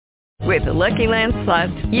With the Lucky Land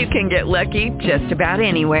Slots, you can get lucky just about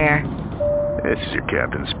anywhere. This is your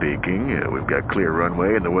captain speaking. We've got clear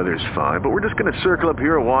runway and the weather's fine, but we're just going to circle up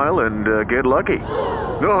here a while and get lucky.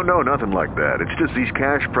 No, nothing like that. It's just these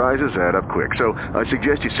cash prizes add up quick. So I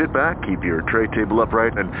suggest you sit back, keep your tray table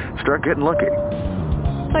upright, and start getting lucky.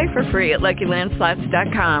 Play for free at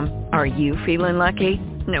LuckyLandSlots.com. Are you feeling lucky?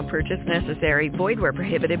 No purchase necessary. Void where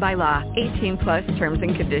prohibited by law. 18 plus terms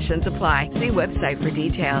and conditions apply. See website for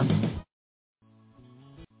details.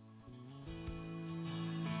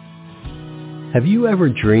 Have you ever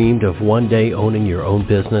dreamed of one day owning your own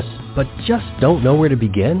business, but just don't know where to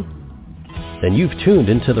begin? Then you've tuned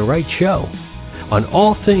into the right show. On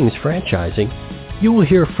All Things Franchising, you will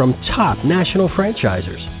hear from top national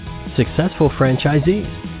franchisors, successful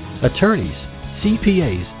franchisees, attorneys,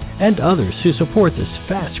 CPAs, and others who support this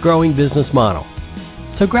fast-growing business model.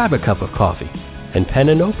 So grab a cup of coffee and pen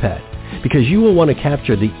and notepad, because you will want to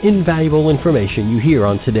capture the invaluable information you hear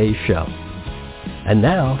on today's show. And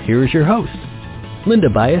now, here is your host, Linda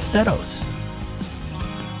Ballesteros.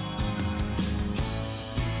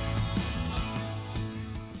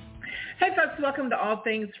 Hey folks, welcome to All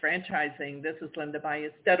Things Franchising. This is Linda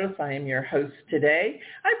Ballesteros. I am your host today.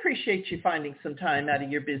 I appreciate you finding some time out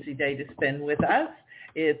of your busy day to spend with us.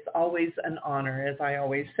 It's always an honor. As I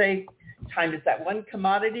always say, time is that one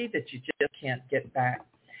commodity that you just can't get back.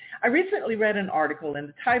 I recently read an article, and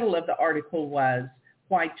the title of the article was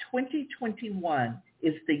Why 2021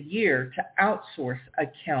 is the Year to Outsource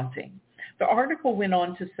Accounting. The article went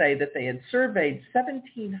on to say that they had surveyed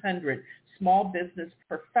 1,700 small business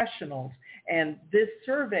professionals, and this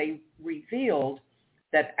survey revealed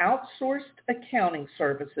that outsourced accounting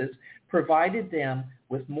services provided them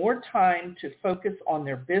with more time to focus on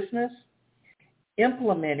their business,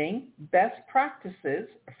 implementing best practices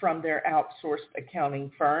from their outsourced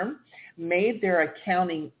accounting firm, made their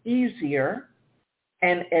accounting easier,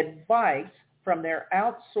 and advice from their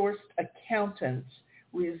outsourced accountants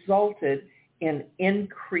resulted in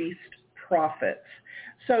increased profits.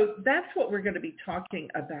 So that's what we're going to be talking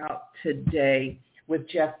about today with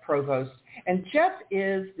Jeff Provost. And Jeff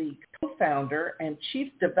is the co-founder and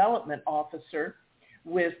chief development officer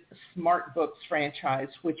with SmartBooks Franchise,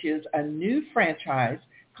 which is a new franchise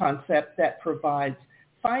concept that provides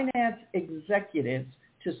finance executives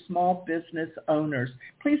to small business owners.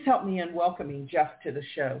 Please help me in welcoming Jeff to the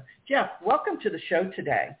show. Jeff, welcome to the show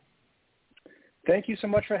today. Thank you so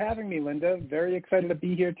much for having me, Linda. Very excited to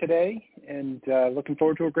be here today and looking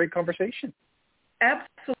forward to a great conversation.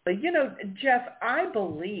 Absolutely. You know, Jeff, I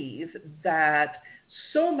believe that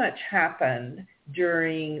so much happened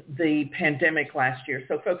during the pandemic last year.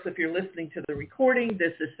 So folks, if you're listening to the recording,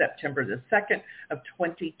 this is September the 2nd of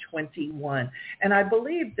 2021. And I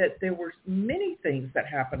believe that there were many things that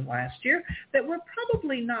happened last year that we're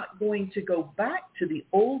probably not going to go back to the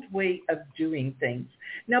old way of doing things.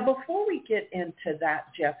 Now, before we get into that,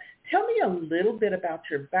 Jeff, tell me a little bit about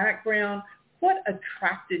your background. What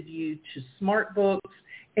attracted you to SmartBooks,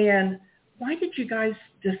 and why did you guys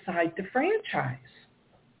decide to franchise?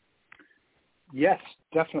 Yes,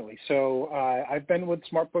 definitely. So I've been with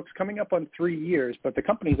SmartBooks coming up on 3 years, but the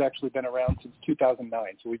company's actually been around since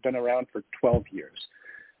 2009. So we've been around for 12 years.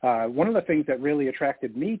 One of the things that really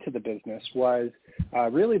attracted me to the business was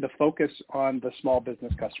really the focus on the small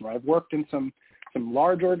business customer. I've worked in some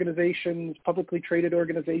large organizations, publicly traded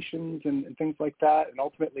organizations, and things like that. And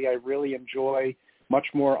ultimately, I really enjoy much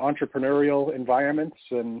more entrepreneurial environments,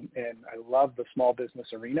 and I love the small business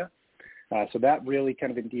arena. So that really kind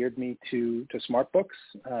of endeared me to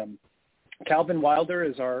SmartBooks. Calvin Wilder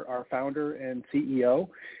is our founder and CEO,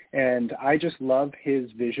 and I just love his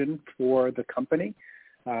vision for the company.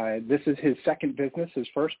 This is his second business. His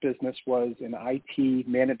first business was an IT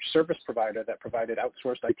managed service provider that provided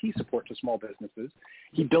outsourced IT support to small businesses.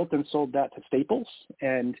 He built and sold that to Staples,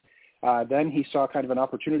 and then he saw kind of an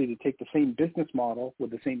opportunity to take the same business model with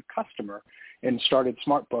the same customer and started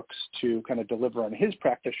SmartBooks to kind of deliver on his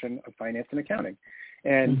practice of finance and accounting.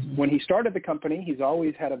 And when he started the company, he's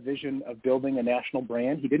always had a vision of building a national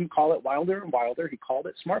brand. He didn't call it Wilder & Wilder. He called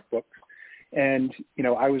it SmartBooks. And,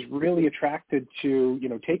 I was really attracted to,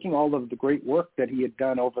 taking all of the great work that he had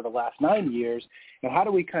done over the last 9 years, and how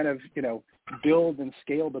do we kind of, build and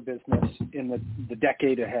scale the business in the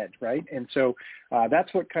decade ahead, right? And so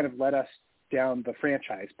that's what kind of led us down the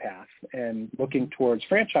franchise path and looking towards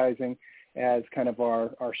franchising as kind of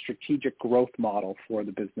our strategic growth model for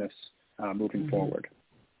the business moving forward.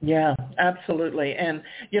 Yeah, absolutely. And,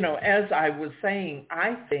 as I was saying,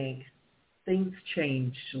 I think things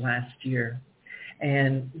changed last year.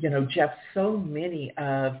 And, Jeff, so many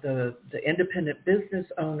of the independent business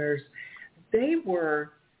owners, they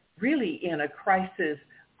were really in a crisis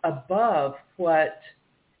above what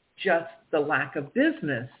just the lack of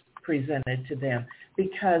business presented to them,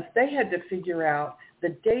 because they had to figure out the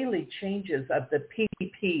daily changes of the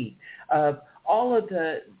PPP, of all of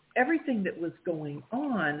everything that was going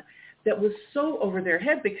on that was so over their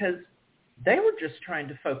head because they were just trying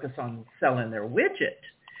to focus on selling their widget.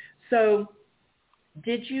 So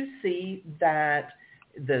did you see that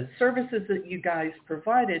the services that you guys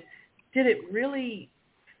provided, did it really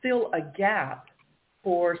fill a gap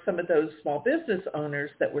for some of those small business owners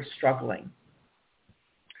that were struggling?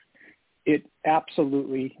 It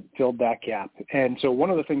absolutely filled that gap. And so one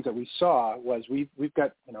of the things that we saw was we've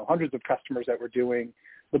got hundreds of customers that we're doing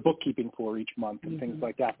the bookkeeping for each month and things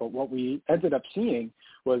like that. But what we ended up seeing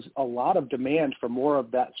was a lot of demand for more of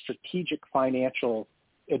that strategic financial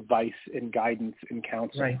advice and guidance and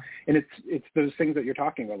counsel. Right. And it's those things that you're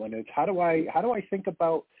talking about, Linda. It's how do I think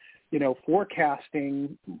about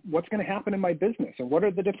forecasting what's going to happen in my business and what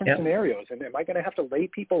are the different scenarios, and am I going to have to lay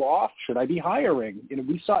people off? Should I be hiring?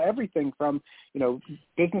 We saw everything from,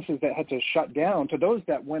 businesses that had to shut down to those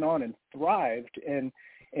that went on and thrived. And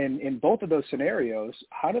in both of those scenarios,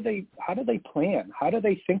 how do they plan? How do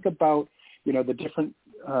they think about, the different,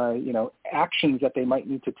 actions that they might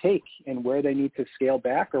need to take and where they need to scale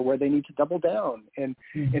back or where they need to double down? And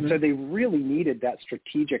so they really needed that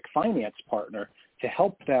strategic finance partner to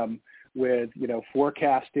help them with,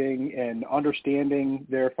 forecasting and understanding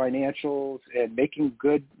their financials and making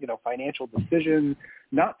good, financial decisions,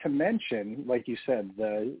 not to mention, like you said,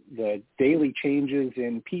 the daily changes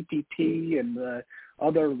in PPP and the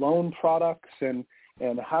other loan products and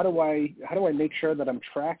how do I make sure that I'm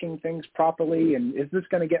tracking things properly, and is this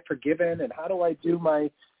going to get forgiven, and how do I do my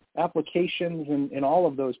applications and all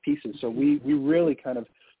of those pieces. So we really kind of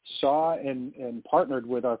saw and partnered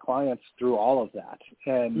with our clients through all of that.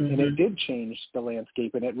 And it did change the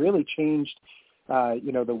landscape, and it really changed,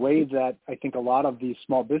 the way that I think a lot of these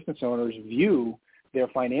small business owners view their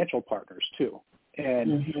financial partners too.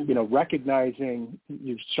 And, recognizing,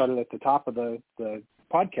 you started at the top of the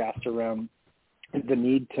podcast around the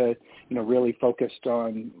need to, really focused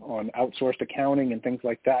on outsourced accounting and things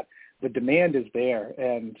like that. The demand is there,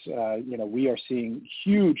 and, we are seeing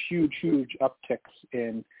huge upticks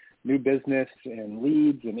in new business and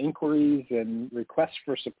leads and inquiries and requests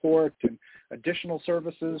for support and additional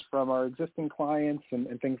services from our existing clients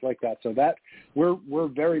and things like that. So that we're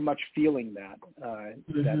very much feeling that,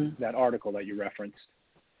 that article that you referenced.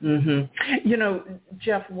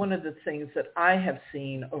 Jeff, one of the things that I have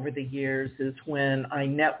seen over the years is when I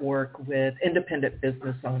network with independent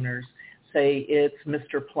business owners, say it's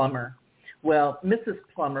Mr. Plumber. Well, Mrs.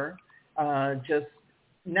 Plumber just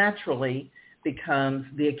naturally becomes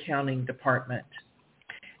the accounting department.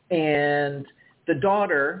 And the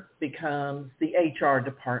daughter becomes the HR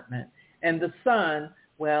department. And the son,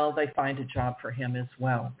 well, they find a job for him as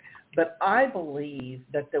well. But I believe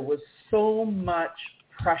that there was so much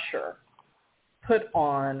pressure put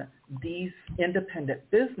on these independent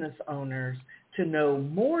business owners to know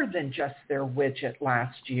more than just their widget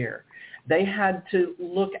last year. They had to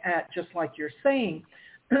look at, just like you're saying,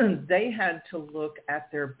 they had to look at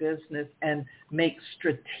their business and make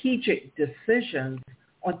strategic decisions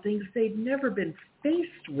on things they'd never been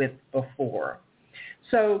faced with before.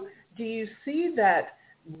 So do you see that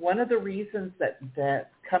one of the reasons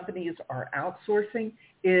that companies are outsourcing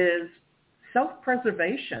is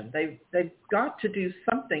self-preservation? They've got to do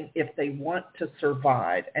something if they want to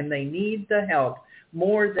survive, and they need the help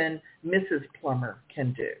more than Mrs. Plumber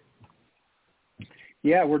can do.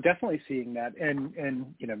 Yeah, we're definitely seeing that. And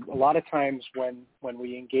a lot of times when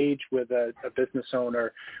we engage with a business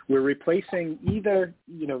owner, we're replacing either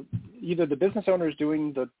the business owner is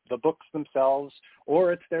doing the books themselves,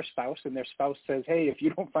 or it's their spouse, and their spouse says, hey, if you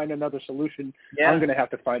don't find another solution, I'm going to have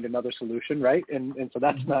to find another solution, right? And so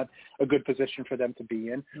that's not a good position for them to be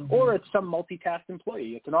in. Or it's some multitask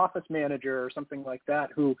employee. It's an office manager or something like that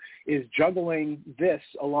who is juggling this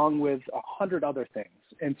along with 100 other things.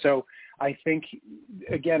 And so I think,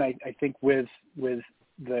 again, I think with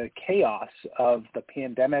the chaos of the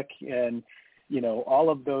pandemic and, all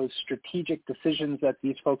of those strategic decisions that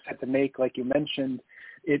these folks had to make, like you mentioned,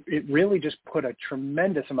 it really just put a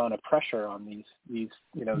tremendous amount of pressure on these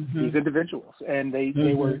individuals, and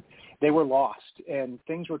they were lost, and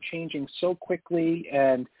things were changing so quickly,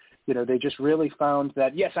 and they just really found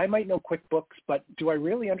that, yes, I might know QuickBooks, but do I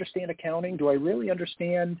really understand accounting? Do I really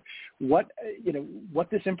understand what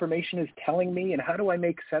this information is telling me, and how do I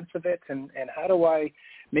make sense of it, and how do I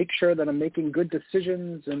make sure that I'm making good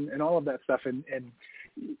decisions and all of that stuff? And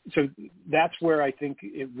so that's where I think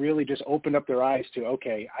it really just opened up their eyes to,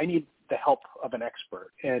 okay, I need the help of an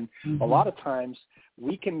expert. And a lot of times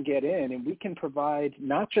we can get in and we can provide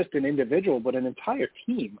not just an individual, but an entire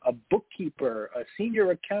team, a bookkeeper, a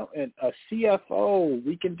senior accountant, a CFO.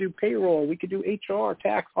 We can do payroll. We can do HR,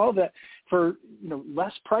 tax, all that for,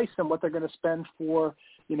 less price than what they're going to spend for,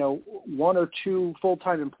 one or two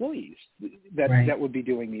full-time employees that would be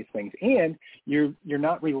doing these things. And you're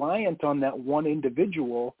not reliant on that one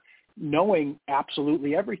individual knowing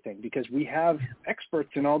absolutely everything, because we have experts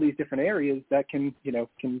in all these different areas that can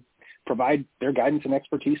provide their guidance and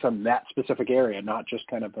expertise on that specific area, not just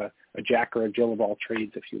kind of a Jack or a Jill of all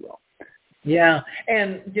trades, if you will. Yeah,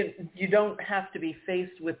 and you don't have to be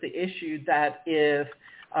faced with the issue that if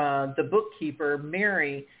the bookkeeper,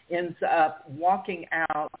 Mary, ends up walking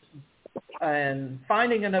out and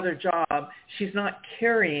finding another job, she's not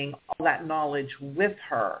carrying all that knowledge with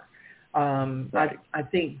her. I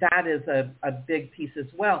think that is a big piece as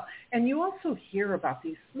well. And you also hear about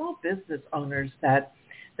these small business owners that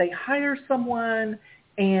they hire someone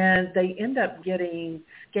and they end up getting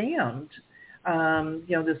scammed.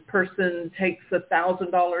 This person takes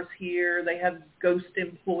 $1,000 here. They have ghost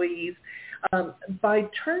employees. By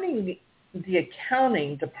turning the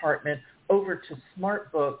accounting department over to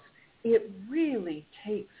SmartBooks, it really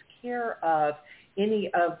takes care of any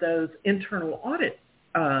of those internal audit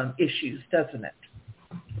issues, doesn't it?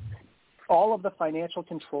 All of the financial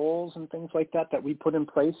controls and things like that we put in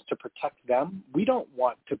place to protect them, we don't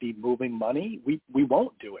want to be moving money. We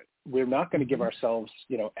won't do it. We're not going to give ourselves,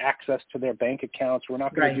 access to their bank accounts. We're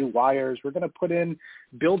not going to do wires. We're going to put in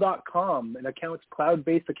Bill.com, an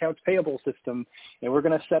cloud-based accounts payable system, and we're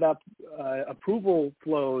going to set up approval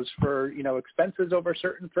flows for, expenses over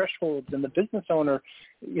certain thresholds, and the business owner,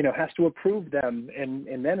 has to approve them,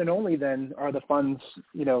 and then and only then are the funds,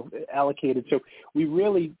 allocated. So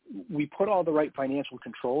we put all the right financial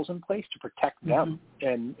controls in place to protect them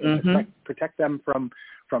and protect them from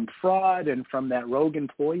fraud and from that rogue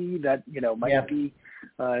employee that, might be,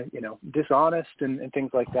 dishonest and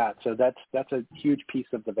things like that. So that's a huge piece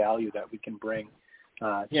of the value that we can bring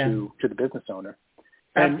to the business owner.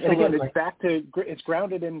 And again, it's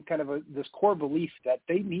grounded in kind of this core belief that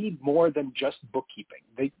they need more than just bookkeeping.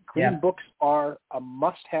 Clean books are a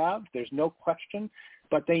must-have. There's no question,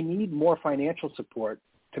 but they need more financial support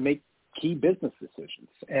to make key business decisions.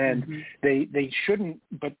 And they shouldn't,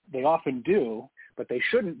 but they often do. But they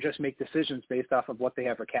shouldn't just make decisions based off of what they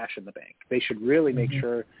have for cash in the bank. They should really make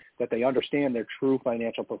sure that they understand their true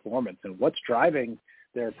financial performance and what's driving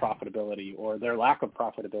their profitability or their lack of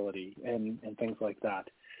profitability and things like that.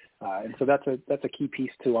 And so that's a key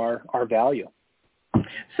piece to our value.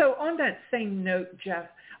 So on that same note, Jeff,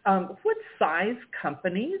 what size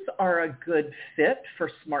companies are a good fit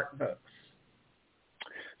for SmartBooks?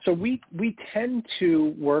 So we tend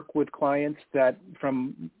to work with clients that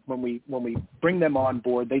from when we bring them on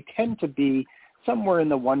board, they tend to be somewhere in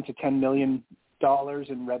the $1 to $10 million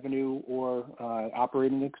in revenue or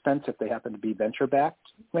operating expense if they happen to be venture-backed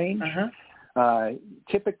range.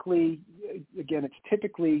 Typically,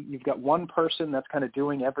 you've got one person that's kind of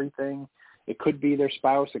doing everything. It could be their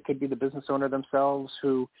spouse. It could be the business owner themselves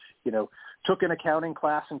who, took an accounting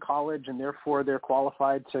class in college and therefore they're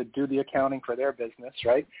qualified to do the accounting for their business,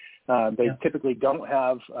 right? They typically don't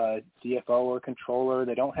have a CFO or controller.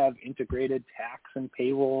 They don't have integrated tax and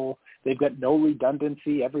payroll. They've got no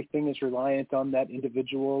redundancy. Everything is reliant on that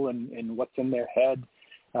individual and what's in their head.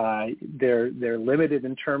 They're limited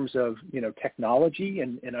in terms of, technology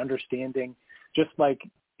and understanding, just like,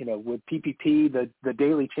 with PPP, the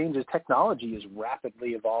daily changes, technology is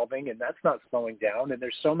rapidly evolving, and that's not slowing down. And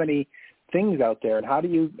there's so many things out there. And how do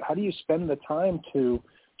you spend the time to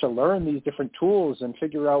learn these different tools and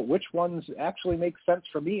figure out which ones actually make sense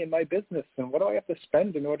for me and my business, and what do I have to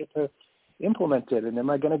spend in order to implement it, and am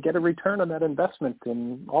I going to get a return on that investment,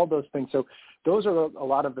 and all those things. So those are a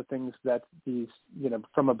lot of the things that these,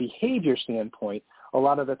 from a behavior standpoint, a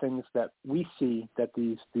lot of the things that we see that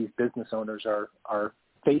these business owners are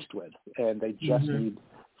faced with, and they just need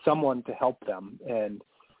someone to help them. And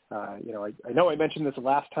I know I mentioned this the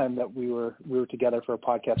last time that we were together for a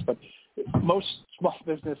podcast, but most small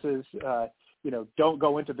businesses don't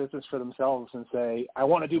go into business for themselves and say, I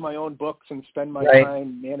want to do my own books and spend my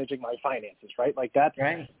time managing my finances, right? Like that,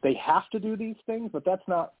 they have to do these things, but that's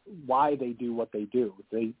not why they do what they do.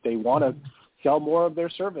 They want to sell more of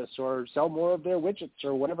their service or sell more of their widgets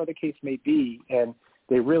or whatever the case may be, and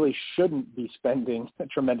they really shouldn't be spending a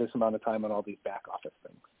tremendous amount of time on all these back office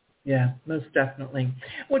things. Yeah, most definitely.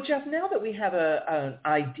 Well, Jeff, now that we have an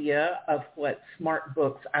idea of what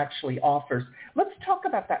SmartBooks actually offers, let's talk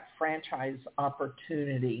about that franchise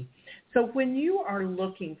opportunity. So when you are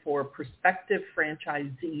looking for prospective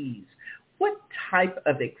franchisees, what type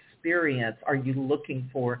of experience are you looking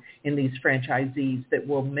for in these franchisees that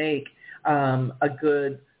will make a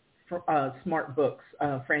good SmartBooks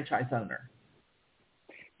franchise owner?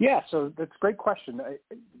 Yeah, so that's a great question.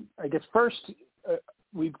 I guess first,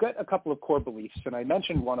 we've got a couple of core beliefs, and I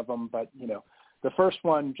mentioned one of them, but, the first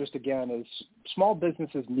one, just again, is small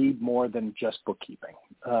businesses need more than just bookkeeping.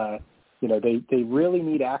 They really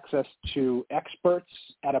need access to experts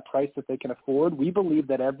at a price that they can afford. We believe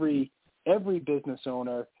that every business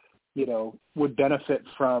owner, would benefit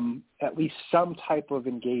from at least some type of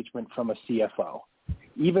engagement from a CFO.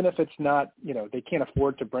 Even if it's not, they can't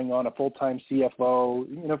afford to bring on a full-time CFO.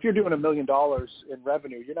 If you're doing $1 million in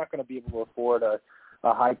revenue, you're not going to be able to afford a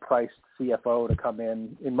high-priced CFO to come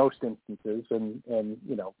in most instances and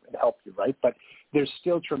help you, right? But there's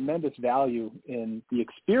still tremendous value in the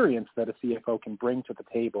experience that a CFO can bring to the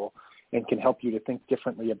table and can help you to think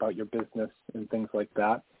differently about your business and things like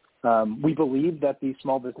that. We believe that these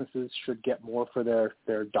small businesses should get more for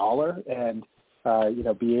their dollar and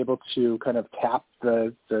be able to kind of tap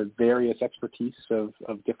the various expertise of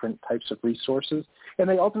different types of resources. And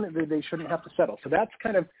they shouldn't have to settle. So that's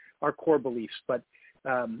kind of our core beliefs. But,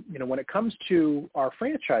 when it comes to our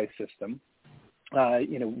franchise system,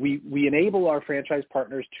 we enable our franchise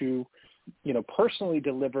partners to, personally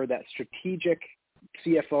deliver that strategic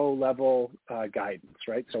CFO level guidance,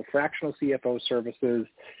 right? So fractional CFO services.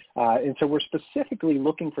 And so we're specifically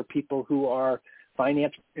looking for people who are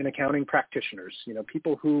finance and accounting practitioners,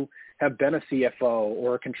 people who have been a CFO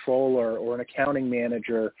or a controller or an accounting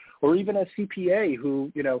manager, or even a CPA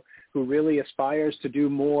who really aspires to do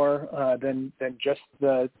more than just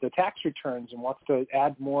the tax returns and wants to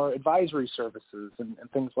add more advisory services and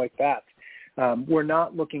things like that. We're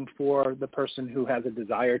not looking for the person who has a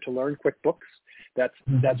desire to learn QuickBooks.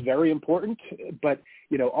 That's very important. But,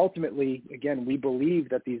 ultimately, again, we believe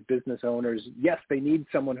that these business owners, yes, they need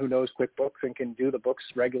someone who knows QuickBooks and can do the books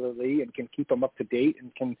regularly and can keep them up to date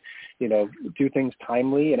and can, do things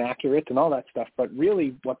timely and accurate and all that stuff. But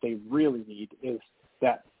really what they really need is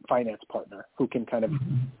that finance partner who can kind of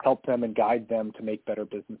help them and guide them to make better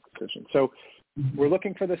business decisions. So we're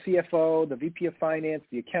looking for the CFO, the VP of finance,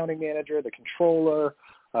 the accounting manager, the controller,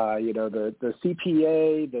 the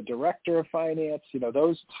CPA, the director of finance,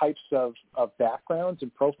 those types of backgrounds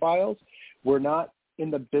and profiles. We're not in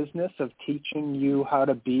the business of teaching you how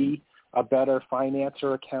to be a better finance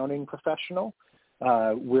or accounting professional.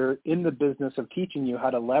 We're in the business of teaching you how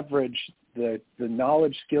to leverage the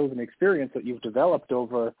knowledge, skills, and experience that you've developed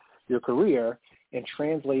over your career and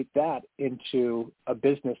translate that into a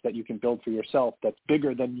business that you can build for yourself that's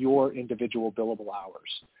bigger than your individual billable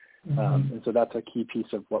hours. And so that's a key piece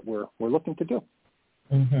of what we're looking to do.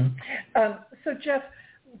 So, Jeff,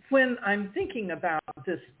 when I'm thinking about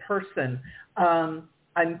this person,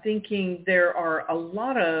 I'm thinking there are a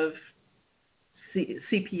lot of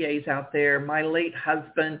CPAs out there. My late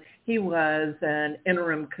husband, he was an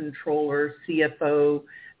interim controller, CFO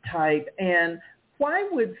type. And why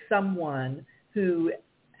would someone who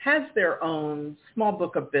has their own small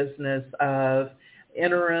book of business of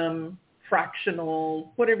interim,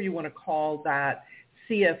 fractional, whatever you want to call that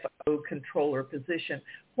CFO controller position,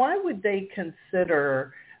 why would they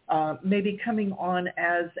consider maybe coming on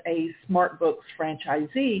as a SmartBooks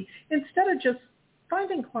franchisee instead of just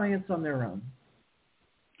finding clients on their own?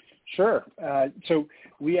 Sure. So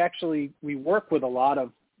we work with a lot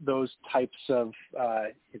of those types of,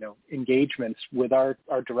 engagements with our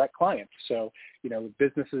direct clients. So,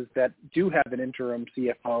 businesses that do have an interim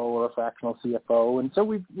CFO or a fractional CFO. And so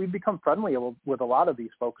we've become friendly with a lot of these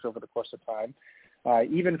folks over the course of time.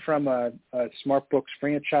 Even from a SmartBooks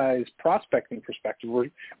franchise prospecting perspective,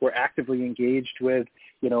 we're actively engaged with,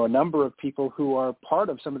 a number of people who are part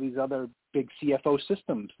of some of these other big CFO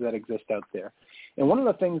systems that exist out there. And one of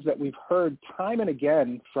the things that we've heard time and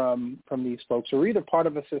again from these folks who are either part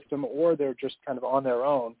of a system or they're just kind of on their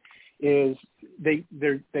own is they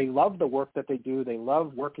love the work that they do. They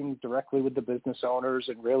love working directly with the business owners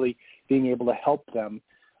and really being able to help them.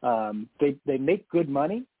 They make good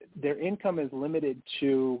money. Their income is limited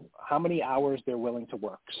to how many hours they're willing to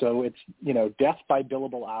work. So it's, death by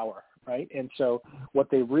billable hour, right? And so what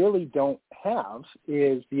they really don't have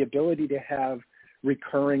is the ability to have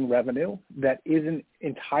recurring revenue that isn't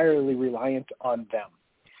entirely reliant on them.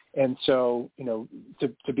 And so,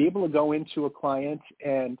 to be able to go into a client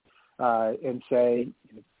and say,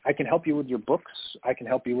 I can help you with your books. I can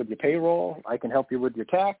help you with your payroll. I can help you with your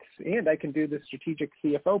tax, and I can do the strategic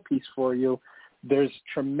CFO piece for you. There's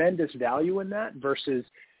tremendous value in that versus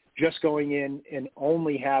just going in and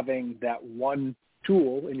only having that one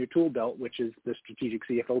tool in your tool belt, which is the strategic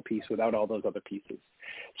CFO piece without all those other pieces.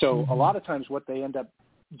 So a lot of times what they end up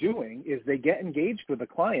doing is they get engaged with a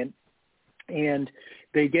client and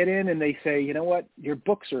they get in and they say, you know what, your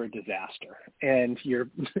books are a disaster and you're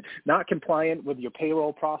not compliant with your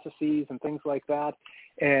payroll processes and things like that.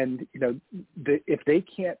 And, you know, if they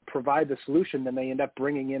can't provide the solution, then they end up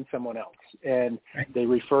bringing in someone else and they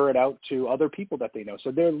refer it out to other people that they know.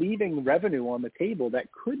 So they're leaving revenue on the table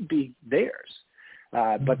that could be theirs,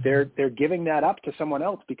 but they're giving that up to someone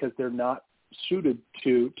else because they're not suited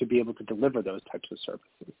to be able to deliver those types of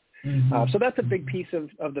services. So that's a big piece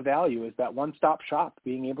of the value is that one-stop shop,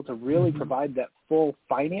 being able to really provide that full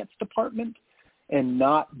finance department and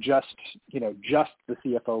not just, you know, just the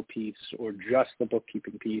CFO piece or just the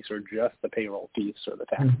bookkeeping piece or just the payroll piece or the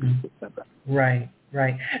tax piece, et cetera. Right,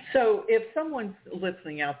 right. So if someone's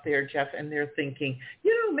listening out there, Jeff, and they're thinking,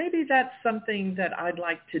 you know, maybe that's something that I'd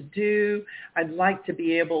like to do. I'd like to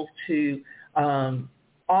be able to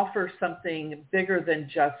offer something bigger than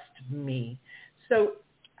just me. So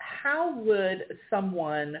how would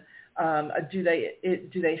someone do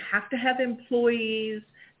they have to have employees?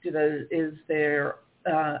 Is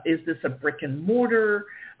this a brick and mortar?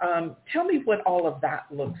 Tell me what all of that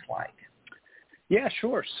looks like. Yeah,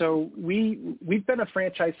 sure. So we've been a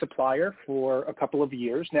franchise supplier for a couple of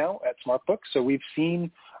years now at SmartBooks. So we've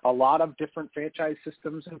seen a lot of different franchise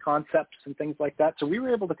systems and concepts and things like that. So we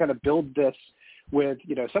were able to kind of build this with,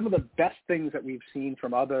 you know, some of the best things that we've seen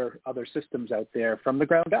from other systems out there from the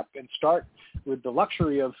ground up, and start with the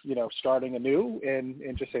luxury of, you know, starting anew and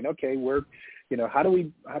just saying, okay, we're, you know, how do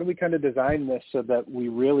we kind of design this so that we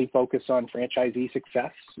really focus on franchisee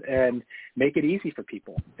success and make it easy for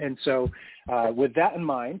people? And so with that in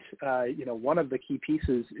mind, you know, one of the key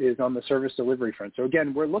pieces is on the service delivery front. So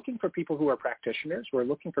again, we're looking for people who are practitioners. We're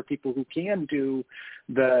looking for people who can do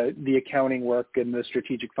the accounting work and the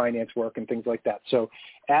strategic finance work and things like that. So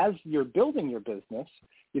as you're building your business,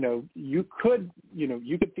 you could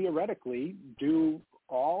theoretically do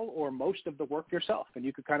all or most of the work yourself, and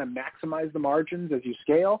you could kind of maximize the margins as you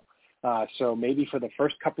scale. So maybe for the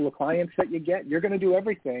first couple of clients that you get, you're going to do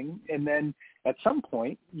everything. And then at some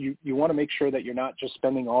point, you want to make sure that you're not just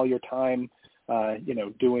spending all your time,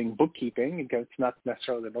 doing bookkeeping, because it's not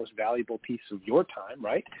necessarily the most valuable piece of your time,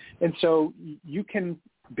 right? And so you can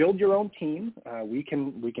build your own team. We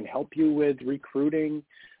can help you with recruiting.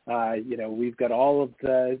 We've got all of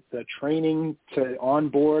the training to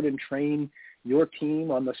onboard and train your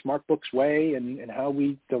team on the SmartBooks way and how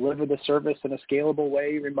we deliver the service in a scalable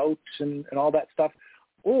way, remote and all that stuff.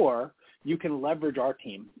 Or you can leverage our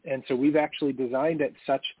team. And so we've actually designed it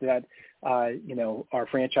such that, our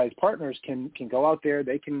franchise partners can go out there,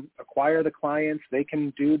 they can acquire the clients, they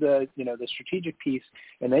can do the strategic piece,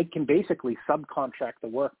 and they can basically subcontract the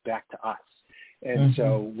work back to us. And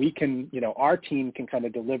so we can, our team can kind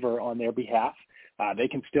of deliver on their behalf. They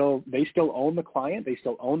still own the client. They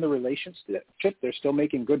still own the relationship. They're still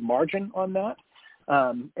making good margin on that.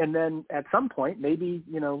 And then at some point, maybe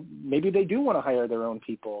they do want to hire their own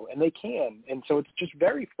people, and they can. And so it's just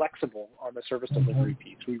very flexible on the service delivery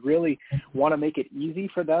piece. We really want to make it easy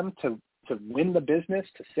for them to win the business,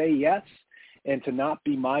 to say yes, and to not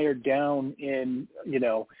be mired down in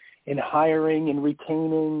hiring and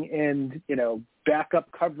retaining and,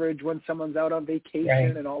 backup coverage when someone's out on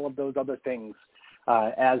vacation and all of those other things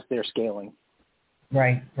as they're scaling.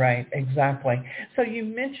 Right, exactly. So you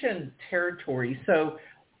mentioned territory. So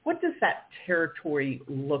what does that territory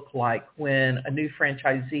look like when a new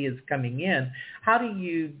franchisee is coming in? How do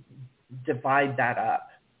you divide that up?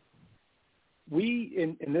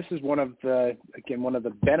 And this is one of the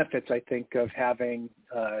benefits, I think, of having,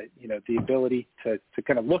 the ability to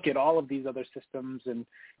kind of look at all of these other systems and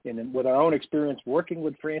with our own experience working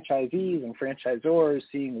with franchisees and franchisors,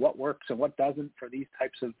 seeing what works and what doesn't for these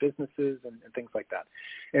types of businesses and things like that.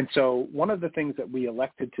 And so one of the things that we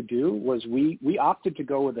elected to do was we opted to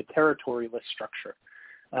go with a territory-less structure.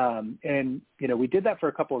 We did that for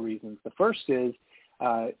a couple of reasons. The first is,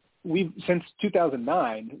 since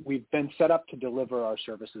 2009, we've been set up to deliver our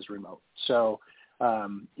services remote. So,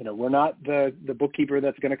 we're not the bookkeeper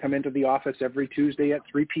that's going to come into the office every Tuesday at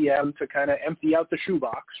 3 p.m. to kind of empty out the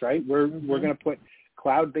shoebox, right? We're going to put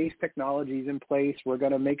cloud-based technologies in place. We're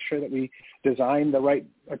going to make sure that we design the right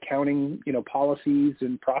accounting, policies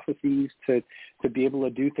and processes to be able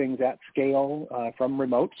to do things at scale from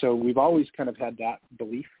remote. So we've always kind of had that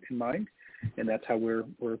belief in mind, and that's how we're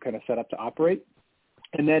kind of set up to operate.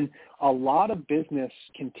 And then a lot of business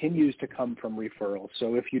continues to come from referrals.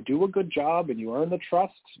 So if you do a good job and you earn the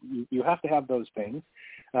trust, you have to have those things.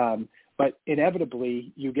 But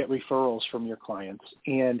inevitably, you get referrals from your clients.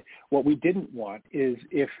 And what we didn't want is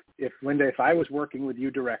if Linda, if I was working with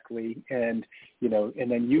you directly and,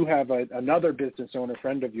 and then you have another business owner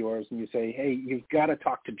friend of yours and you say, hey, you've got to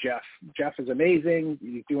talk to Jeff. Jeff is amazing.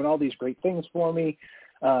 He's doing all these great things for me.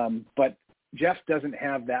 But Jeff doesn't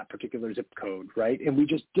have that particular zip code, right? And we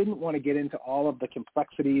just didn't want to get into all of the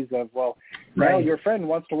complexities of, now your friend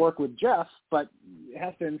wants to work with Jeff, but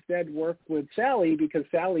has to instead work with Sally because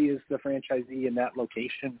Sally is the franchisee in that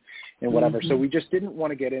location and whatever. Mm-hmm. So we just didn't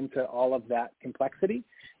want to get into all of that complexity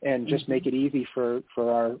and just make it easy for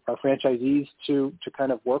our franchisees to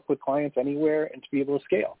kind of work with clients anywhere and to be able to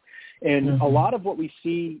scale. And a lot of what we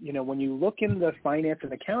see, when you look in the finance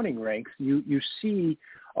and accounting ranks, you see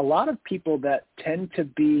a lot of people that tend to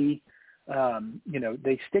be,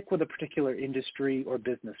 they stick with a particular industry or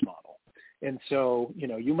business model. And so,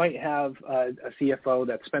 you might have a CFO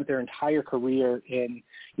that spent their entire career in,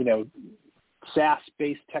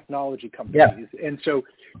 SaaS-based technology companies. Yeah. And so,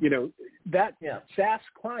 that SaaS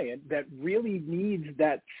client that really needs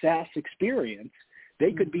that SaaS experience,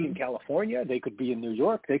 they could be in California, they could be in New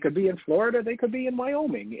York, they could be in Florida, they could be in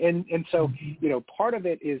Wyoming. And so, part of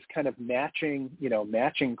it is kind of matching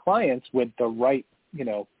clients with the right,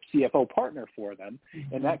 CFO partner for them.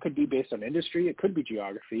 And that could be based on industry. It could be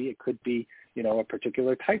geography. It could be, a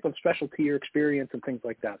particular type of specialty or experience and things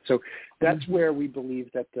like that. So that's where we believe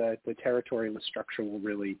that the territory-less structure will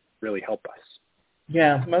really, really help us.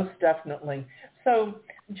 Yeah, most definitely. So,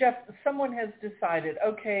 Jeff, someone has decided,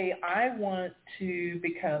 okay, I want to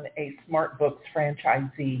become a SmartBooks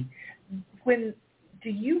franchisee. Do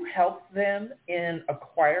you help them in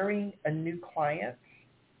acquiring a new client?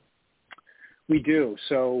 We do.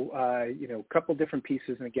 So, a couple different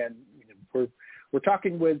pieces. And again, we're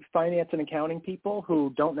talking with finance and accounting people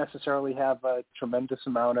who don't necessarily have a tremendous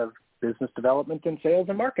amount of business development and sales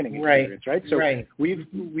and marketing experience, right? So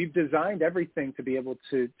we've designed everything to be able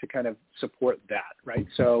to kind of support that, right?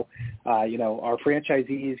 So, our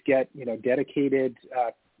franchisees get, dedicated,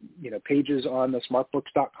 pages on the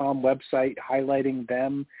smartbooks.com website highlighting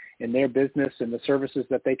them and their business and the services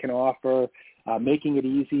that they can offer, making it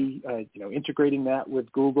easy, integrating that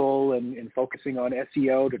with Google and focusing on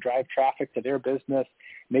SEO to drive traffic to their business,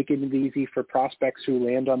 making it easy for prospects who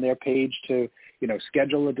land on their page to,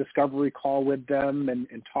 schedule a discovery call with them and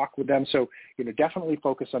talk with them. So, definitely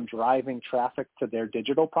focus on driving traffic to their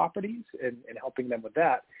digital properties and helping them with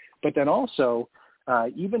that. But then also,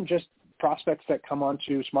 even just prospects that come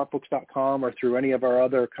onto smartbooks.com or through any of our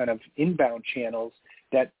other kind of inbound channels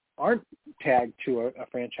that aren't tagged to a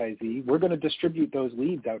franchisee, we're going to distribute those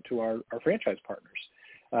leads out to our franchise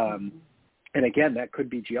partners. And again, that could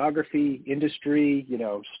be geography, industry,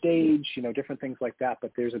 stage, different things like that.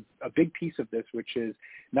 But there's a big piece of this, which is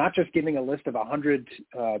not just giving a list of 100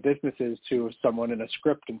 businesses to someone in a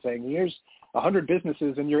script and saying, here's 100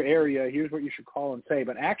 businesses in your area, here's what you should call and say,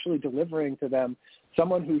 but actually delivering to them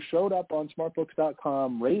someone who showed up on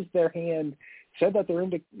smartbooks.com, raised their hand, said that they're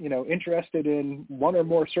interested in one or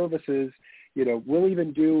more services. We'll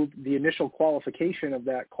even do the initial qualification of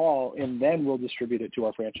that call, and then we'll distribute it to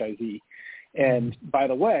our franchisee. And by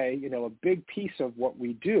the way, a big piece of what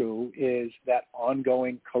we do is that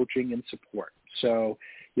ongoing coaching and support. So,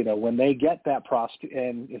 when they get that prospect,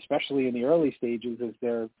 and especially in the early stages, as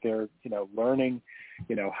they're learning,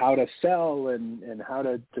 how to sell and how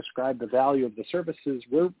to describe the value of the services,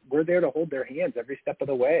 we're there to hold their hands every step of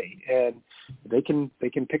the way. And they can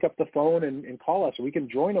pick up the phone and call us. We can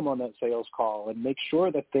join them on that sales call and make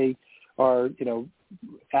sure that they are,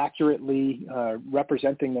 accurately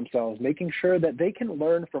representing themselves, making sure that they can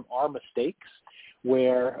learn from our mistakes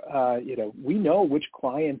where, we know which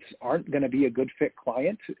clients aren't going to be a good fit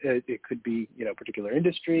client. It could be, particular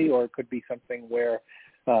industry, or it could be something where,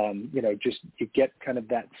 just you get kind of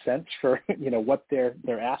that sense for, what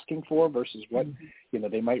they're asking for versus what,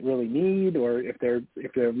 they might really need, or if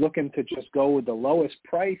they're looking to just go with the lowest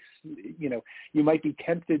price, you might be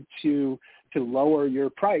tempted to lower your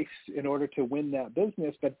price in order to win that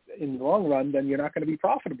business, but in the long run, then you're not going to be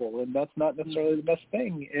profitable, and that's not necessarily the best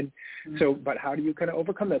thing. And so, but how do you kind of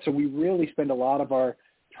overcome that? So we really spend a lot of our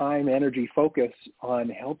time, energy, focus on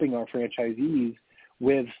helping our franchisees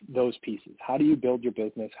with those pieces. How do you build your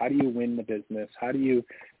business? How do you win the business? How do you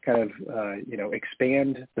kind of,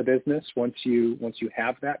 expand the business once you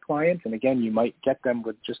have that client? And again, you might get them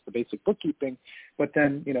with just the basic bookkeeping, but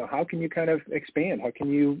then, how can you kind of expand? How can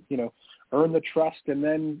you, earn the trust and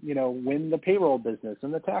then, win the payroll business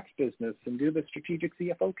and the tax business and do the strategic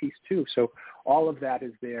CFO piece too. So all of that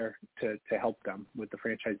is there to help them with the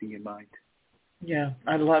franchisee in mind. Yeah,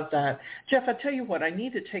 I love that. Jeff, I tell you what, I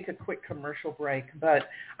need to take a quick commercial break, but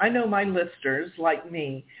I know my listeners, like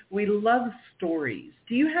me, we love stories.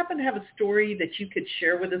 Do you happen to have a story that you could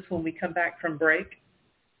share with us when we come back from break?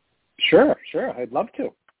 Sure. I'd love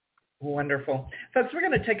to. Wonderful. Folks, we're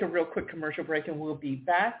going to take a real quick commercial break, and we'll be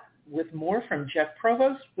back with more from Jeff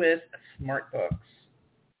Provost with SmartBooks.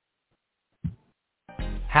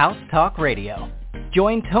 House Talk Radio.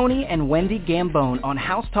 Join Tony and Wendy Gambone on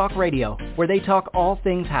House Talk Radio, where they talk all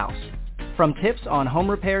things house. From tips on home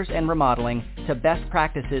repairs and remodeling to best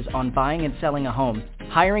practices on buying and selling a home,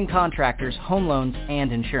 hiring contractors, home loans,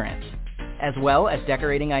 and insurance, as well as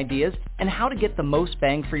decorating ideas and how to get the most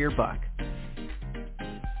bang for your buck.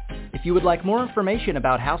 If you would like more information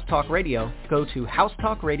about House Talk Radio, go to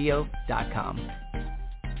housetalkradio.com.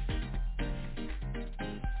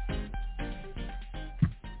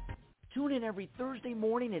 Tune in every Thursday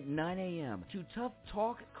morning at 9 a.m. to Tough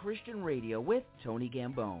Talk Christian Radio with Tony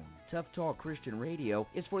Gambone. Tough Talk Christian Radio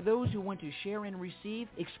is for those who want to share and receive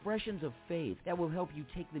expressions of faith that will help you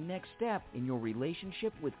take the next step in your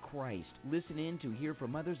relationship with Christ. Listen in to hear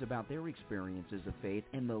from others about their experiences of faith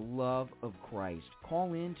and the love of Christ.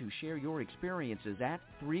 Call in to share your experiences at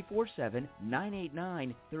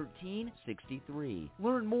 347-989-1363.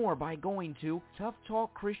 Learn more by going to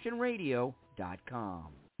toughtalkchristianradio.com.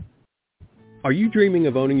 Are you dreaming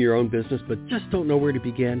of owning your own business but just don't know where to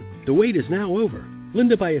begin? The wait is now over.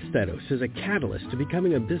 Linda Ballesteros is a catalyst to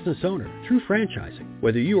becoming a business owner through franchising.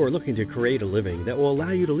 Whether you are looking to create a living that will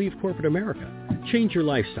allow you to leave corporate America, change your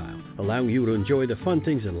lifestyle, allowing you to enjoy the fun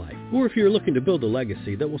things in life, or if you're looking to build a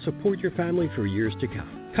legacy that will support your family for years to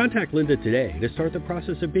come. Contact Linda today to start the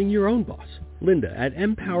process of being your own boss. Linda at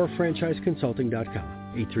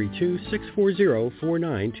MpowerFranchiseConsulting.com,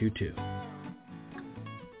 832-640-4922.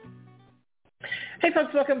 Hey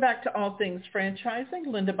folks, welcome back to All Things Franchising.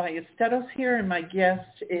 Linda Ballesteros here, and my guest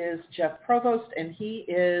is Jeff Provost, and he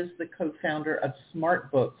is the co-founder of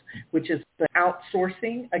SmartBooks, which is the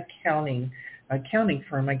outsourcing accounting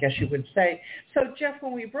firm, I guess you would say. So Jeff,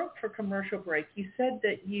 when we broke for commercial break, you said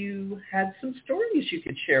that you had some stories you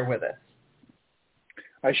could share with us.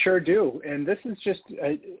 I sure do. And this is just,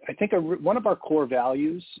 I think, one of our core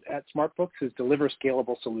values at SmartBooks is deliver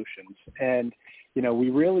scalable solutions. And, we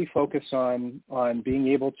really focus on being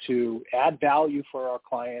able to add value for our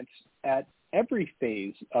clients at every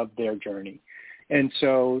phase of their journey. And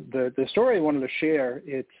so the story I wanted to share,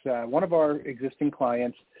 it's one of our existing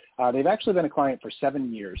clients. They've actually been a client for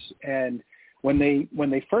 7 years. And when they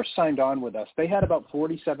first signed on with us, they had about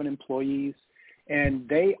 47 employees. And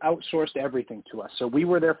they outsourced everything to us. So we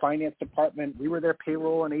were their finance department. We were their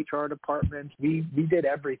payroll and HR department. We did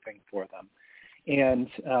everything for them. And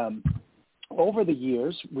over the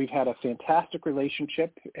years, we've had a fantastic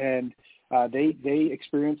relationship, and they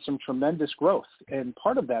experienced some tremendous growth. And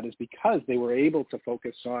part of that is because they were able to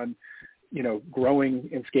focus on, growing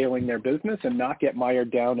and scaling their business and not get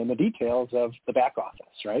mired down in the details of the back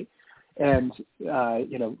office, right? And,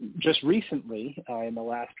 just recently, in the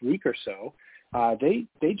last week or so,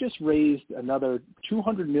 they just raised another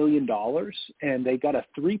 $200 million, and they got a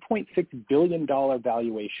 $3.6 billion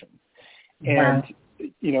valuation. And,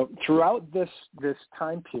 throughout this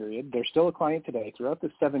time period, they're still a client today. Throughout the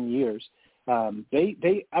 7 years,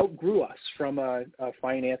 they outgrew us from a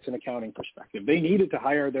finance and accounting perspective. They needed to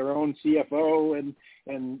hire their own CFO and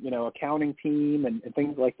accounting team and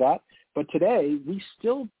things like that. But today, we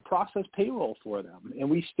still process payroll for them, and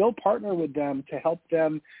we still partner with them to help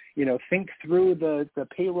them, think through the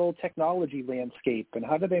payroll technology landscape and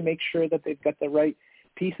how do they make sure that they've got the right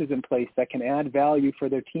pieces in place that can add value for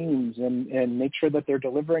their teams and make sure that they're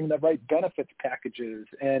delivering the right benefits packages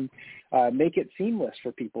and make it seamless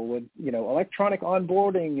for people with, electronic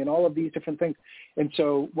onboarding and all of these different things. And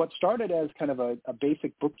so what started as kind of a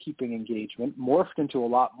basic bookkeeping engagement morphed into a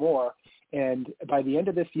lot more. And by the end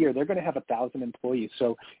of this year, they're going to have 1,000 employees.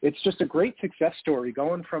 So it's just a great success story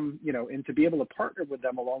going from, and to be able to partner with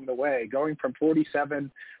them along the way, going from 47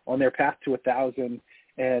 on their path to 1,000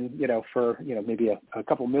 and, for, maybe a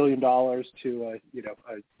couple $1 million to,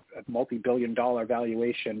 a multi-billion-dollar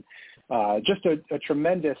valuation, just a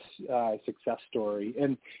tremendous success story.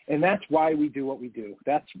 And that's why we do what we do.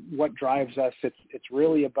 That's what drives us. It's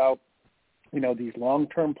really about, these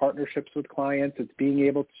long-term partnerships with clients. It's being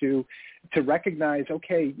able to recognize,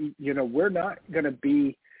 okay, we're not going to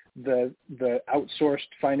be the outsourced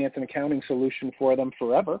finance and accounting solution for them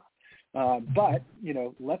forever. But,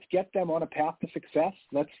 let's get them on a path to success.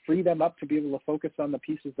 Let's free them up to be able to focus on the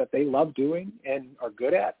pieces that they love doing and are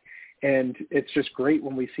good at. And it's just great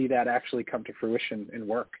when we see that actually come to fruition and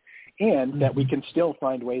work, and that we can still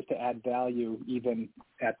find ways to add value even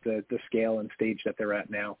at the scale and stage that they're at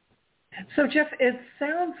now. So, Jeff, it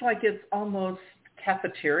sounds like it's almost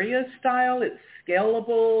cafeteria style. It's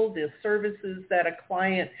scalable. The services that a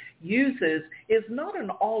client uses is not an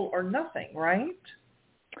all or nothing, right?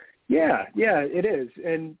 Yeah, it is.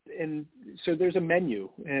 And so there's a menu.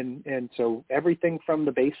 And so everything from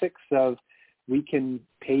the basics of we can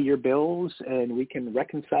pay your bills and we can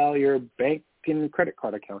reconcile your bank and credit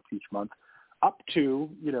card accounts each month, up to,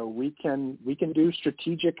 we can do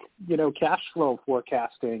strategic, cash flow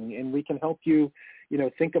forecasting, and we can help you,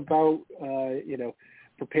 think about,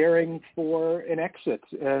 preparing for an exit,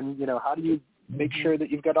 and, how do you make sure that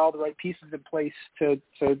you've got all the right pieces in place to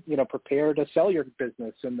prepare to sell your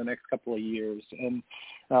business in the next couple of years, and,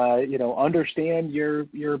 understand your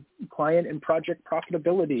client and project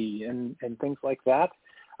profitability and things like that.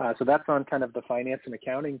 So that's on kind of the finance and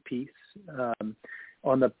accounting piece.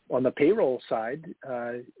 On the payroll side,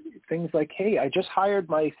 things like, hey, I just hired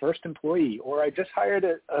my first employee, or I just hired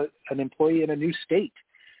an employee in a new state,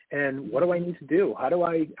 and what do I need to do? How do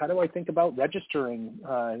I think about registering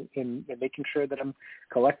and making sure that I'm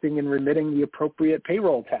collecting and remitting the appropriate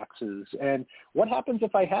payroll taxes? And what happens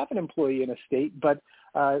if I have an employee in a state, but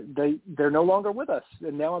they're no longer with us,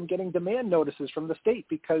 and now I'm getting demand notices from the state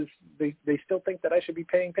because they still think that I should be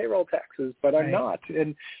paying payroll taxes, but I'm not.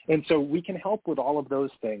 And so we can help with all of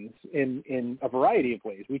those things in a variety of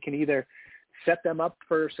ways. We can either set them up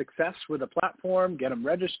for success with a platform, get them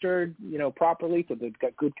registered, properly, so they've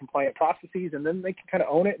got good compliant processes, and then they can kind of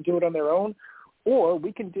own it and do it on their own. Or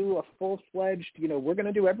we can do a full-fledged, we're going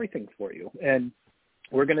to do everything for you. And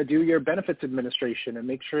we're going to do your benefits administration and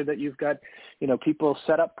make sure that you've got, people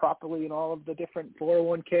set up properly in all of the different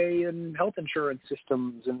 401k and health insurance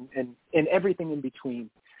systems and everything in between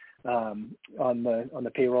on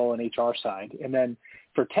the payroll and HR side. And then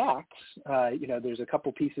for tax, there's a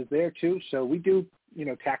couple pieces there too. So we do,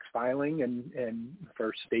 tax filing and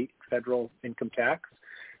for state, federal income tax.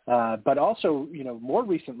 But also, more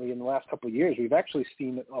recently in the last couple of years, we've actually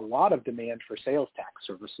seen a lot of demand for sales tax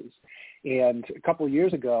services. And a couple of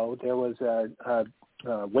years ago, there was a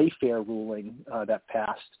Wayfair ruling that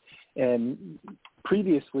passed. And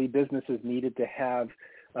previously, businesses needed to have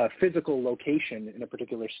a physical location in a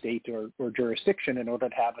particular state or jurisdiction in order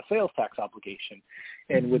to have a sales tax obligation.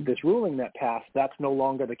 And with this ruling that passed, that's no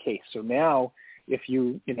longer the case. So now, if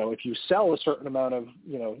you sell a certain amount of,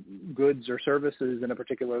 goods or services in a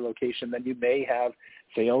particular location, then you may have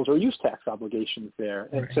sales or use tax obligations there.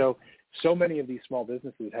 And so many of these small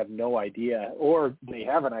businesses have no idea, or they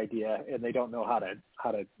have an idea and they don't know how to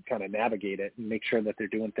kind of navigate it and make sure that they're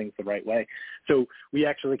doing things the right way. So we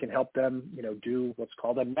actually can help them, do what's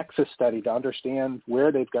called a nexus study to understand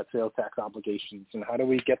where they've got sales tax obligations and how do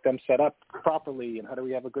we get them set up properly, and how do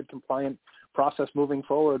we have a good compliant process moving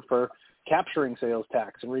forward for capturing sales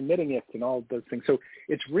tax and remitting it and all of those things. So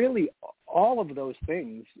it's really all of those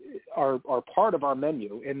things are part of our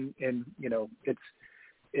menu, and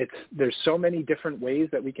there's so many different ways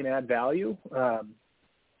that we can add value.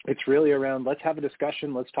 It's really around, let's have a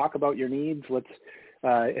discussion, let's talk about your needs,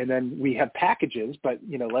 and then we have packages, but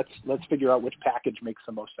let's figure out which package makes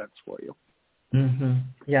the most sense for you. Mm-hmm.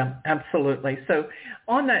 Yeah, absolutely. So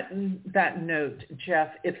on that note, Jeff,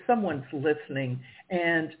 if someone's listening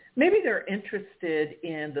and maybe they're interested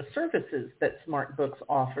in the services that SmartBooks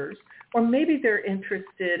offers, or maybe they're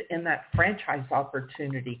interested in that franchise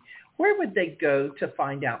opportunity, where would they go to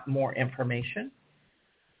find out more information?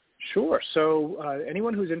 Sure. So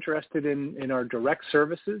anyone who's interested in our direct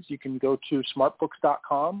services, you can go to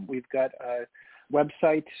smartbooks.com. We've got a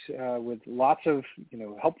website with lots of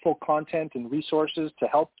helpful content and resources to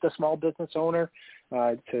help the small business owner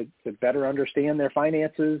to better understand their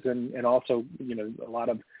finances, and also a lot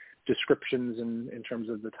of descriptions in terms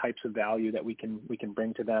of the types of value that we can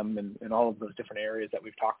bring to them in all of those different areas that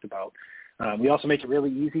we've talked about. We also make it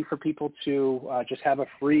really easy for people to just have a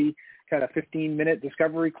free kind of 15-minute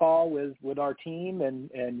discovery call with our team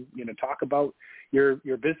and talk about your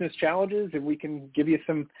business challenges, and we can give you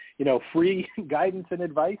some free guidance and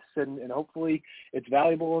advice, and hopefully it's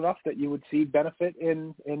valuable enough that you would see benefit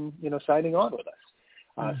in signing on with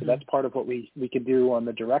us. So that's part of what we can do on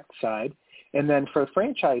the direct side. And then for the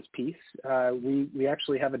franchise piece, we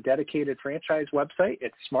actually have a dedicated franchise website.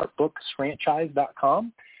 It's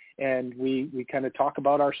smartbooksfranchise.com. and we kind of talk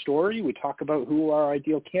about our story. We talk about who our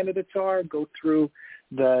ideal candidates are, go through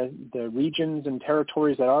the regions and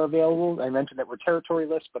territories that are available. I mentioned that we're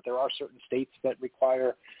territory-less, but there are certain states that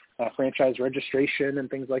require franchise registration and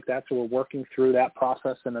things like that. So we're working through that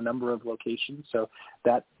process in a number of locations. So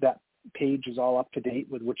that page is all up to date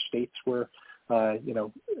with which states we're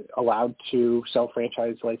allowed to sell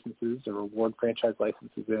franchise licenses or award franchise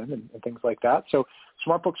licenses in and things like that. So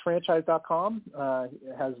SmartBooksFranchise.com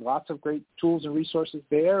has lots of great tools and resources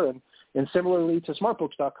there. And similarly to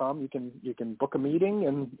SmartBooks.com, you can book a meeting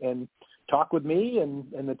and talk with me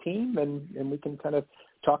and the team, and we can kind of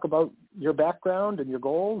talk about your background and your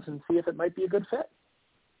goals and see if it might be a good fit.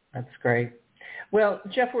 That's great. Well,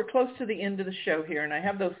 Jeff, we're close to the end of the show here, and I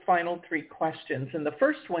have those final 3 questions. And the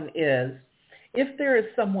first one is, if there is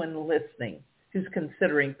someone listening who's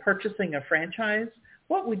considering purchasing a franchise,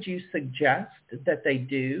 what would you suggest that they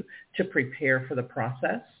do to prepare for the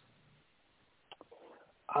process?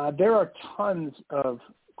 There are tons of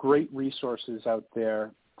great resources out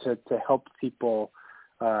there to help people,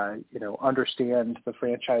 understand the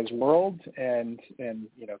franchise world and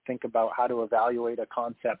think about how to evaluate a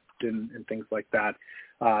concept and things like that.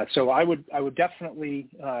 So I would definitely,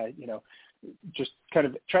 just kind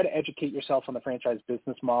of try to educate yourself on the franchise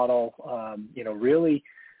business model. Really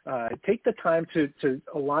take the time to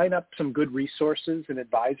line up some good resources and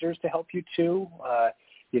advisors to help you too.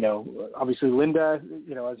 Obviously Linda,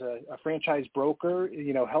 as a franchise broker,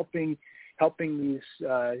 helping these,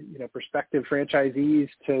 prospective franchisees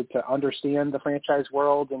to understand the franchise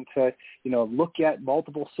world and to, look at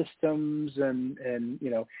multiple systems and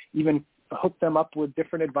even hook them up with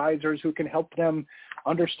different advisors who can help them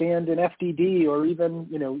understand an FDD or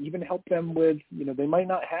even help them with, they might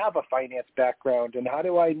not have a finance background, and how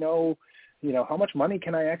do I know, how much money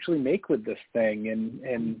can I actually make with this thing? And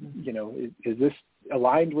is this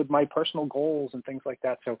aligned with my personal goals and things like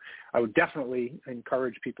that? So I would definitely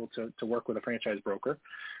encourage people to work with a franchise broker.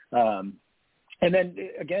 And then,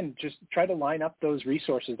 again, just try to line up those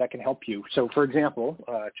resources that can help you. So, for example,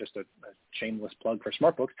 just a shameless plug for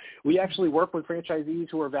SmartBooks, we actually work with franchisees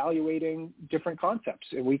who are evaluating different concepts.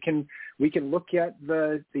 And we can look at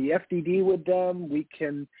the FDD with them. We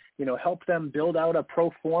can, help them build out a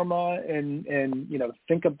pro forma and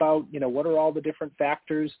think about, what are all the different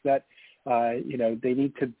factors that, they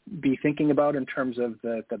need to be thinking about in terms of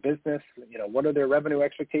the business, what are their revenue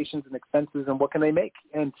expectations and expenses and what can they make?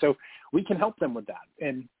 And so we can help them with that.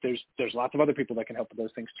 And there's lots of other people that can help with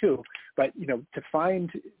those things too. But, to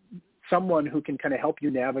find someone who can kind of help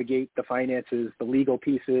you navigate the finances, the legal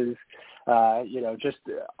pieces,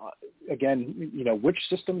 again, which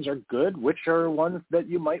systems are good, which are ones that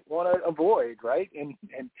you might want to avoid, right? And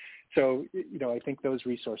so, I think those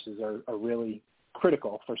resources are really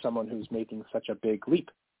critical for someone who's making such a big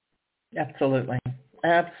leap. Absolutely,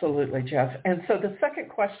 Jeff. And so the second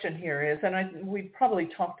question here is, and we probably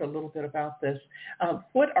talked a little bit about this,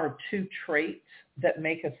 what are 2 traits that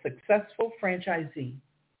make a successful franchisee?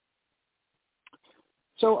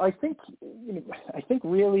 So I think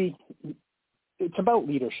really it's about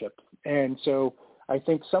leadership. And so I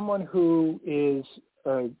think someone who is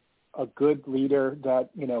a good leader that,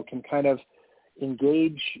 can kind of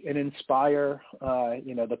engage and inspire,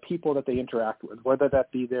 the people that they interact with, whether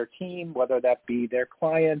that be their team, whether that be their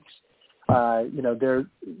clients.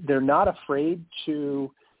 They're not afraid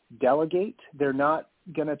to delegate. They're not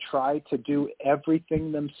going to try to do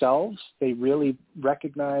everything themselves. They really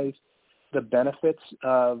recognize the benefits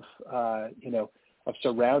of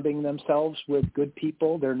surrounding themselves with good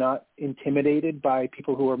people. They're not intimidated by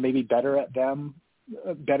people who are maybe better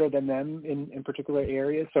than them in particular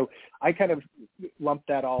areas. So I kind of lump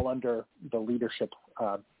that all under the leadership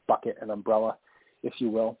bucket and umbrella, if you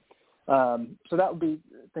will. So that would be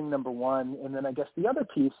thing number 1. And then I guess the other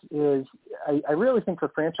piece is I really think for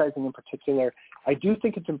franchising in particular, I do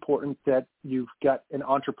think it's important that you've got an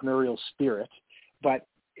entrepreneurial spirit, but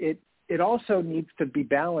it also needs to be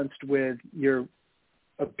balanced with your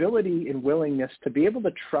ability and willingness to be able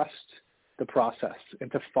to trust the process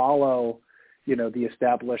and to follow the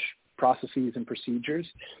established processes and procedures.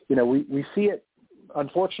 We see it,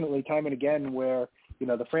 unfortunately, time and again where,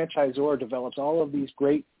 the franchisor develops all of these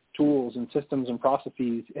great tools and systems and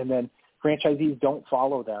processes, and then franchisees don't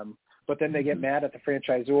follow them. But then they get mad at the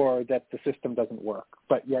franchisor that the system doesn't work.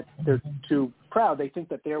 But yet they're too proud. They think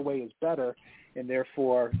that their way is better, and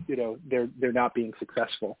therefore, they're not being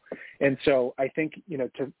successful. And so I think,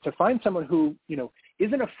 to find someone who,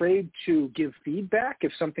 isn't afraid to give feedback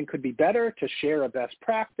if something could be better, to share a best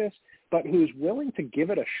practice, but who's willing to give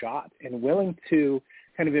it a shot and willing to,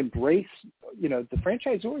 kind of embrace, the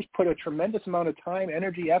franchisors put a tremendous amount of time,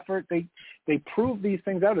 energy, effort. They prove these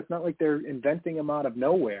things out. It's not like they're inventing them out of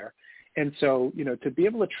nowhere. And so, to be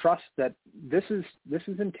able to trust that this is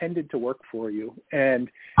intended to work for you, and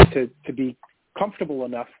to be comfortable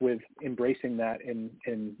enough with embracing that and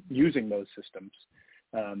using those systems.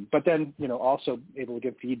 But then, also able to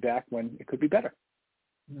give feedback when it could be better.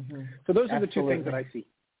 Mm-hmm. So those are the two things that I see.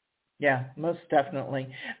 Yeah, most definitely.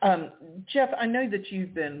 Jeff, I know that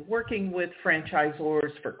you've been working with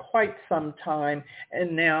franchisors for quite some time,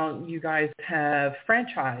 and now you guys have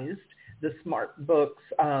franchised the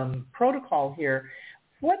SmartBooks protocol here.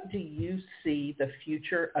 What do you see the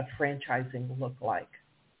future of franchising look like?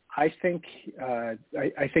 I think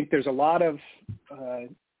there's a lot of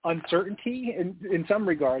uncertainty in some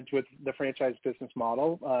regards with the franchise business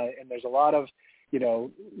model, and there's a lot of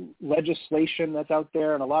legislation that's out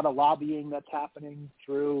there and a lot of lobbying that's happening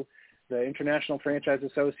through the International Franchise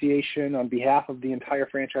Association on behalf of the entire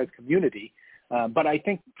franchise community. But I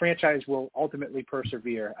think franchise will ultimately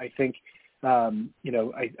persevere. I think,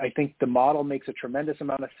 I think the model makes a tremendous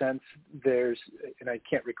amount of sense. And I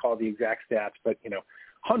can't recall the exact stats, but,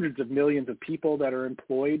 hundreds of millions of people that are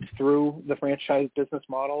employed through the franchise business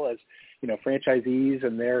model as, franchisees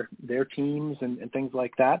and their teams and things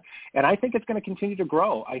like that. And I think it's going to continue to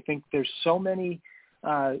grow. I think there's so many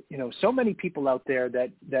people out there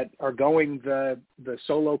that are going the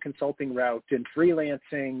solo consulting route and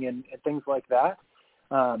freelancing and things like that.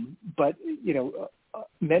 But,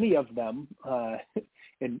 many of them,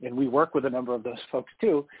 and we work with a number of those folks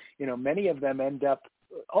too, many of them end up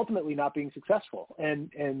ultimately not being successful.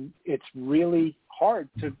 And it's really hard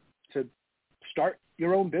to start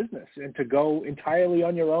your own business and to go entirely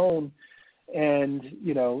on your own and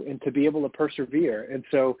to be able to persevere. And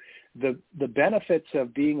so the benefits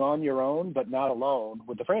of being on your own but not alone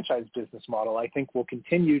with the franchise business model, I think will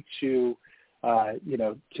continue to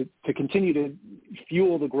continue to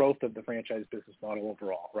fuel the growth of the franchise business model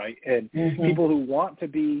overall, right? And people who want to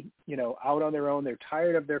be, out on their own, they're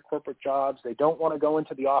tired of their corporate jobs, they don't want to go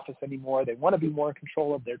into the office anymore, they want to be more in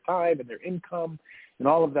control of their time and their income and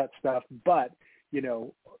all of that stuff, but,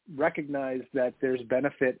 recognize that there's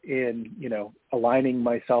benefit in, aligning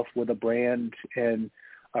myself with a brand and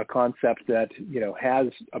a concept that, has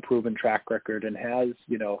a proven track record and has,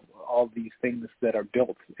 all these things that are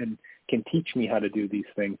built and can teach me how to do these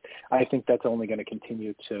things. I think that's only going to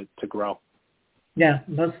continue to grow. Yeah,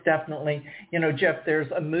 most definitely. Jeff,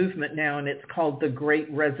 there's a movement now, and it's called the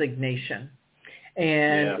Great Resignation.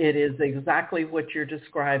 And It is exactly what you're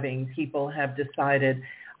describing. People have decided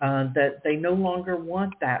that they no longer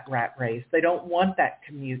want that rat race. They don't want that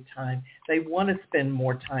commute time. They want to spend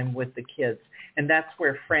more time with the kids. And that's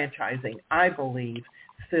where franchising, I believe,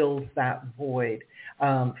 fills that void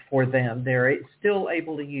for them. They're still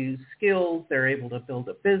able to use skills. They're able to build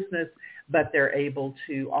a business, but they're able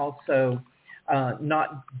to also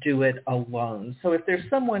not do it alone. So if there's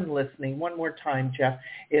someone listening, one more time, Jeff,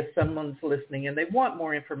 if someone's listening and they want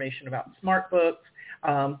more information about SmartBooks,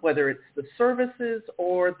 whether it's the services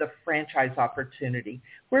or the franchise opportunity,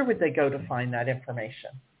 where would they go to find that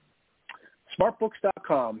information?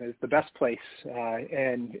 SmartBooks.com is the best place,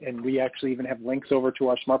 and we actually even have links over to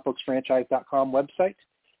our SmartBooksFranchise.com website.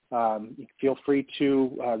 Feel free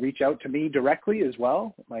to reach out to me directly as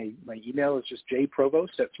well. My email is just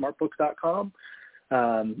jprovost@smartbooks.com.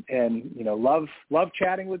 And love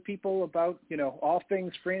chatting with people about all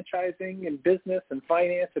things franchising and business and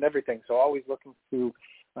finance and everything. So always looking to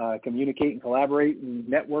communicate and collaborate and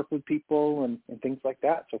network with people and things like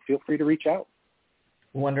that. So feel free to reach out.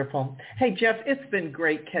 Wonderful. Hey, Jeff, it's been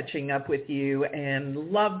great catching up with you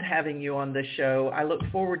and loved having you on the show. I look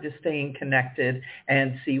forward to staying connected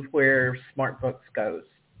and see where SmartBooks goes.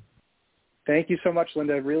 Thank you so much,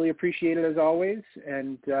 Linda. I really appreciate it as always,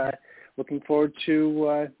 and looking forward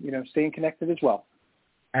to staying connected as well.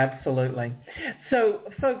 Absolutely. So,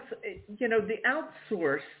 folks, the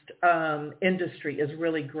outsourced industry is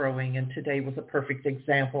really growing, and today was a perfect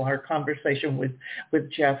example. Our conversation with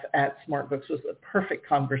Jeff at SmartBooks was a perfect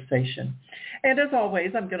conversation. And as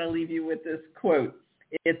always, I'm going to leave you with this quote.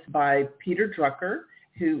 It's by Peter Drucker,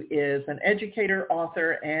 who is an educator,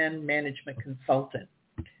 author, and management consultant.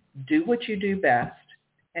 Do what you do best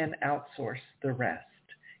and outsource the rest.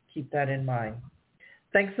 Keep that in mind.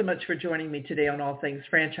 Thanks so much for joining me today on All Things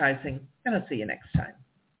Franchising, and I'll see you next time.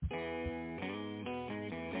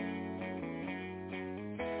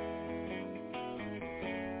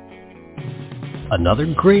 Another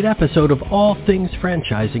great episode of All Things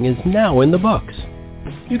Franchising is now in the books.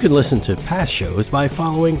 You can listen to past shows by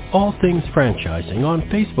following All Things Franchising on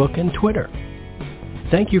Facebook and Twitter.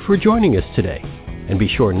 Thank you for joining us today, And be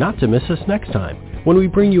sure not to miss us next time when we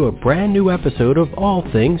bring you a brand new episode of All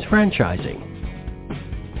Things Franchising.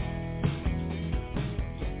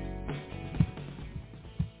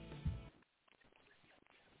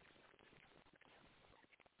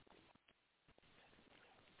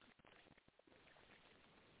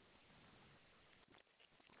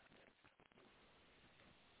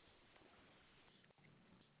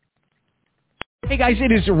 Hey guys,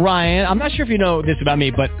 it is Ryan. I'm not sure if you know this about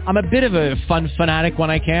me, but I'm a bit of a fun fanatic when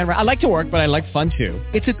I can. I like to work, but I like fun too.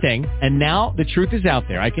 It's a thing. And now the truth is out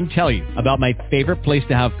there. I can tell you about my favorite place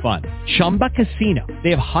to have fun. Chumba Casino. They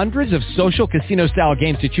have hundreds of social casino style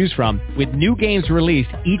games to choose from with new games released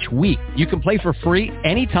each week. You can play for free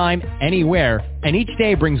anytime, anywhere. And each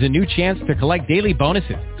day brings a new chance to collect daily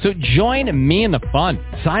bonuses. So join me in the fun.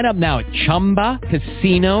 Sign up now at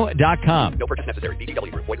ChumbaCasino.com. No purchase necessary.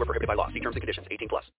 VGW Group. Void where prohibited by law. See terms and conditions. 18+.